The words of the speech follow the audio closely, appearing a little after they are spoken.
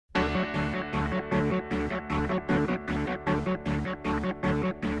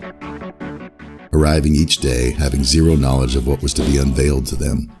arriving each day having zero knowledge of what was to be unveiled to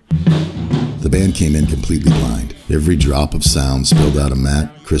them. The band came in completely blind. Every drop of sound spilled out of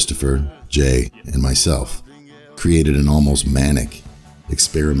Matt, Christopher, Jay, and myself created an almost manic,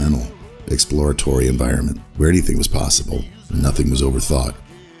 experimental, exploratory environment where anything was possible and nothing was overthought.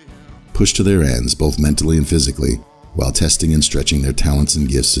 Pushed to their ends, both mentally and physically, while testing and stretching their talents and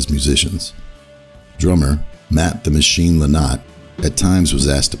gifts as musicians. Drummer, Matt the Machine Lanatt, at times was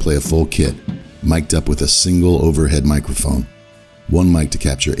asked to play a full kit, mic'd up with a single overhead microphone. One mic to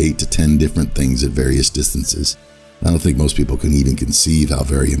capture 8 to 10 different things at various distances. I don't think most people can even conceive how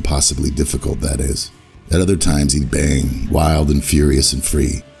very impossibly difficult that is. At other times he'd bang, wild and furious and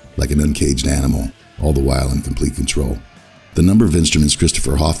free, like an uncaged animal, all the while in complete control. The number of instruments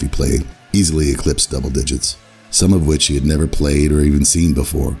Christopher Hoffey played easily eclipsed double digits, some of which he had never played or even seen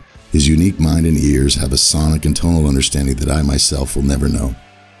before. His unique mind and ears have a sonic and tonal understanding that I myself will never know,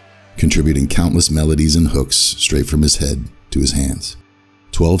 contributing countless melodies and hooks straight from his head to his hands.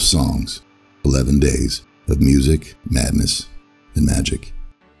 12 songs, 11 days of music, madness, and magic.